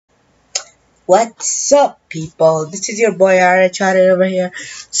What's up, people? This is your boy Ara Chatted over here.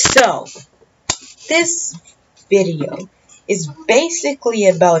 So, this video is basically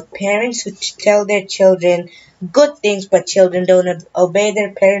about parents who tell their children good things, but children don't obey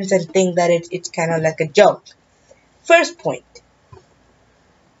their parents and think that it's kind of like a joke. First point,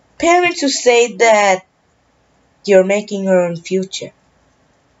 parents who say that you're making your own future.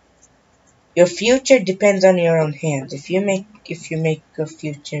 Your future depends on your own hands. If you make your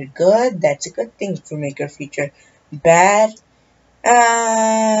future good, that's a good thing. If you make your future bad,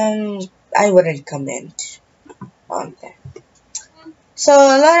 I wouldn't comment on that. So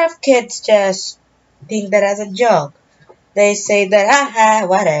a lot of kids just think that as a joke. They say that, aha,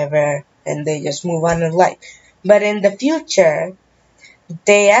 whatever, and they just move on in life. But in the future,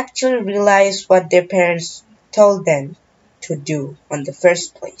 they actually realize what their parents told them to do in the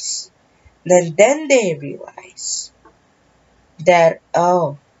first place. Then they realize that,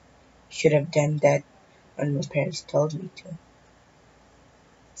 oh, should have done that when my parents told me to.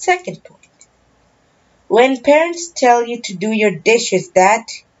 Second point. When parents tell you to do your dishes,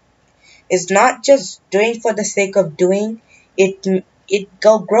 that is not just doing for the sake of doing, it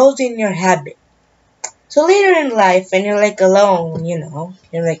grows in your habit. So later in life, when you're like alone,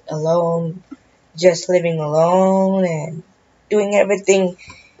 you're like alone, just living alone and doing everything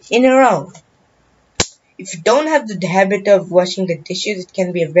in your own. If you don't have the habit of washing the dishes, it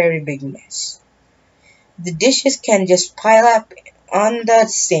can be a very big mess. The dishes can just pile up on the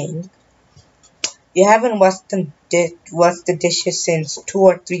sink. You haven't washed the dishes since 2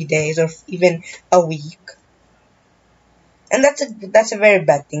 or 3 days or even a week. And that's a very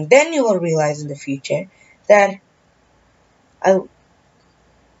bad thing. Then you will realize in the future that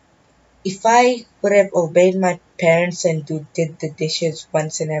if I would have obeyed my parents and did the dishes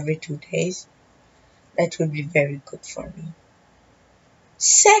once in every 2 days, that would be very good for me.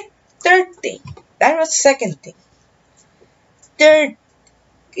 Third thing. That was second thing. Third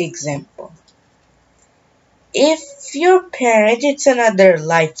example. If your parent, it's another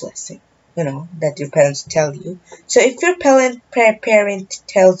life lesson, that your parents tell you. So if your parent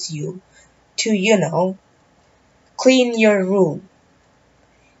tells you to, clean your room,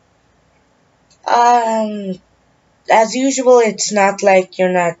 as usual, it's not like you're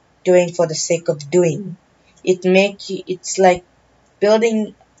not doing for the sake of doing. It's like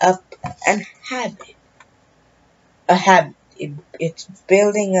building up a habit. A habit. It's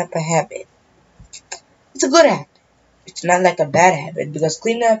building up a habit. It's a good habit. It's not like a bad habit, because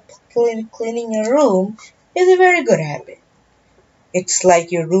cleaning your room is a very good habit. It's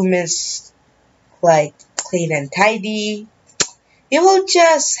like your room is like clean and tidy. You will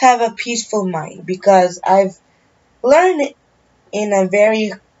just have a peaceful mind, because I've learned in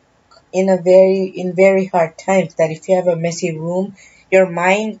very hard times that if you have a messy room, your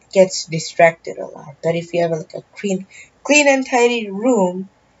mind gets distracted a lot. But if you have like a clean and tidy room,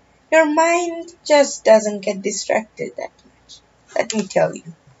 your mind just doesn't get distracted that much. Let me tell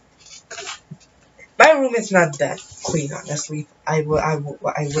you. My room is not that clean, honestly. I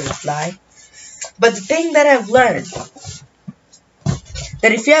wouldn't lie. But the thing that I've learned,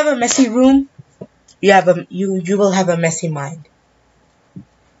 that if you have a messy room, you will have a messy mind.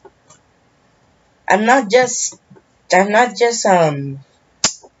 I'm not just telling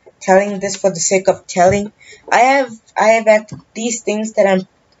this for the sake of telling. I have these things that I'm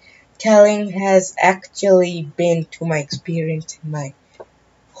telling has actually been to my experience in my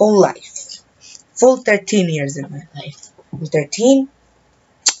whole life. Full 13 years in my life. I'm 13.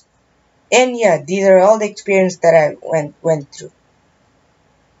 And yeah, these are all the experience that I went through.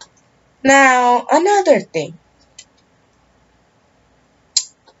 Now, another thing.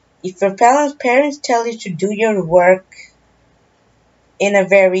 If your parents tell you to do your work in a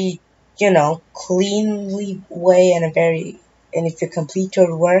very, cleanly way and if you complete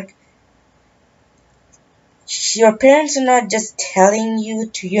your work, your parents are not just telling you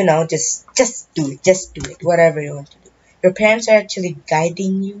to, just do it, whatever you want to do. Your parents are actually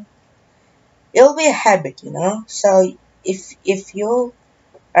guiding you. It'll be a habit, So if you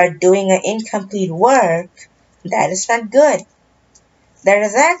are doing an incomplete work, that is not good. That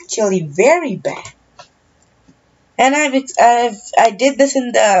is actually very bad. And I did this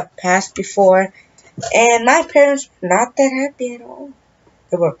in the past before, and my parents were not that happy at all.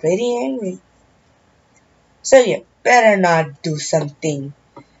 They were pretty angry. So yeah, better not do something.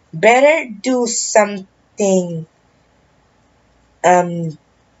 Better do something.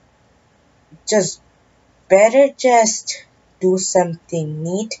 Just do something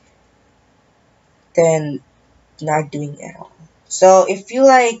neat than not doing it at all. So I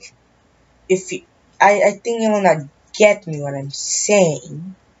think you will not get me what I'm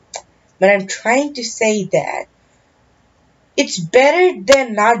saying. But I'm trying to say that it's better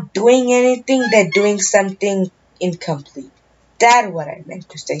than not doing anything than doing something incomplete. That's what I meant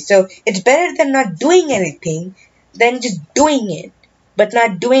to say. So it's better than not doing anything than just doing it, but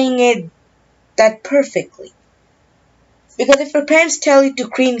not doing it that perfectly. Because if your parents tell you to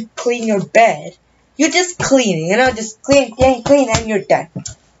clean your bed, you just clean it, just clean, and you're done.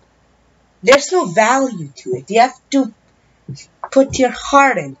 There's no value to it. You have to put your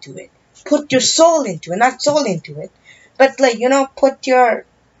heart into it, put your soul into it, not soul into it, but put your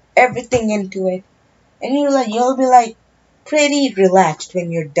everything into it, and you'll be pretty relaxed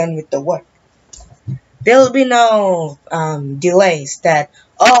when you're done with the work. There'll be no delays that,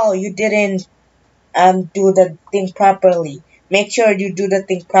 oh, you didn't do the thing properly. Make sure you do the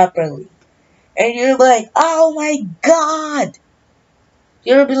thing properly. And you're like, oh my god!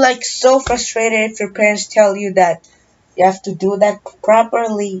 You'll be so frustrated if your parents tell you that you have to do that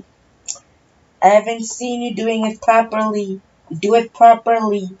properly. I haven't seen you doing it properly. Do it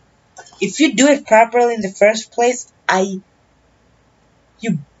properly. If you do it properly in the first place, I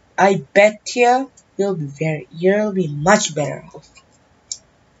bet you'll be much better off.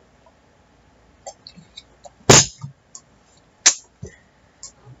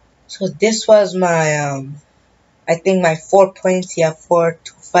 So this was my I think my 4 points. Yeah, 4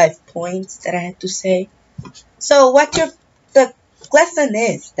 to 5 points that I had to say. So the lesson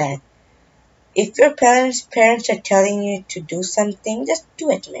is that if your parents are telling you to do something, just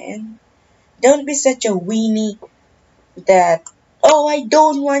do it, man. Don't be such a weenie that, oh, I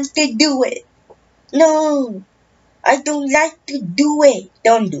don't want to do it. No, I don't like to do it.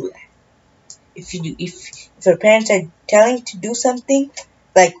 Don't do that. If your parents are telling to do something,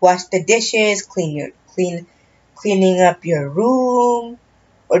 like wash the dishes, cleaning up your room,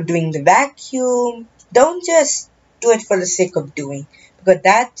 or doing the vacuum, don't just do it for the sake of doing, because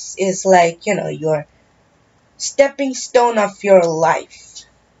that is your stepping stone of your life.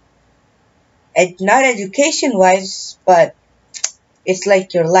 Not education wise, but it's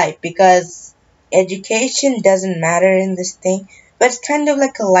like your life, because education doesn't matter in this thing, but it's kind of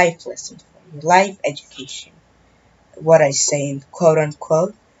like a life lesson for you, life education. What I say in quote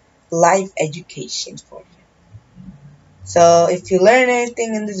unquote, life education for you. So if you learn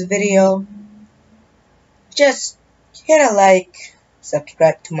anything in this video, just hit a like,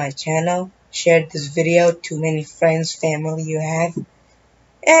 subscribe to my channel, share this video to many friends, family you have,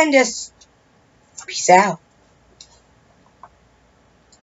 and just peace out.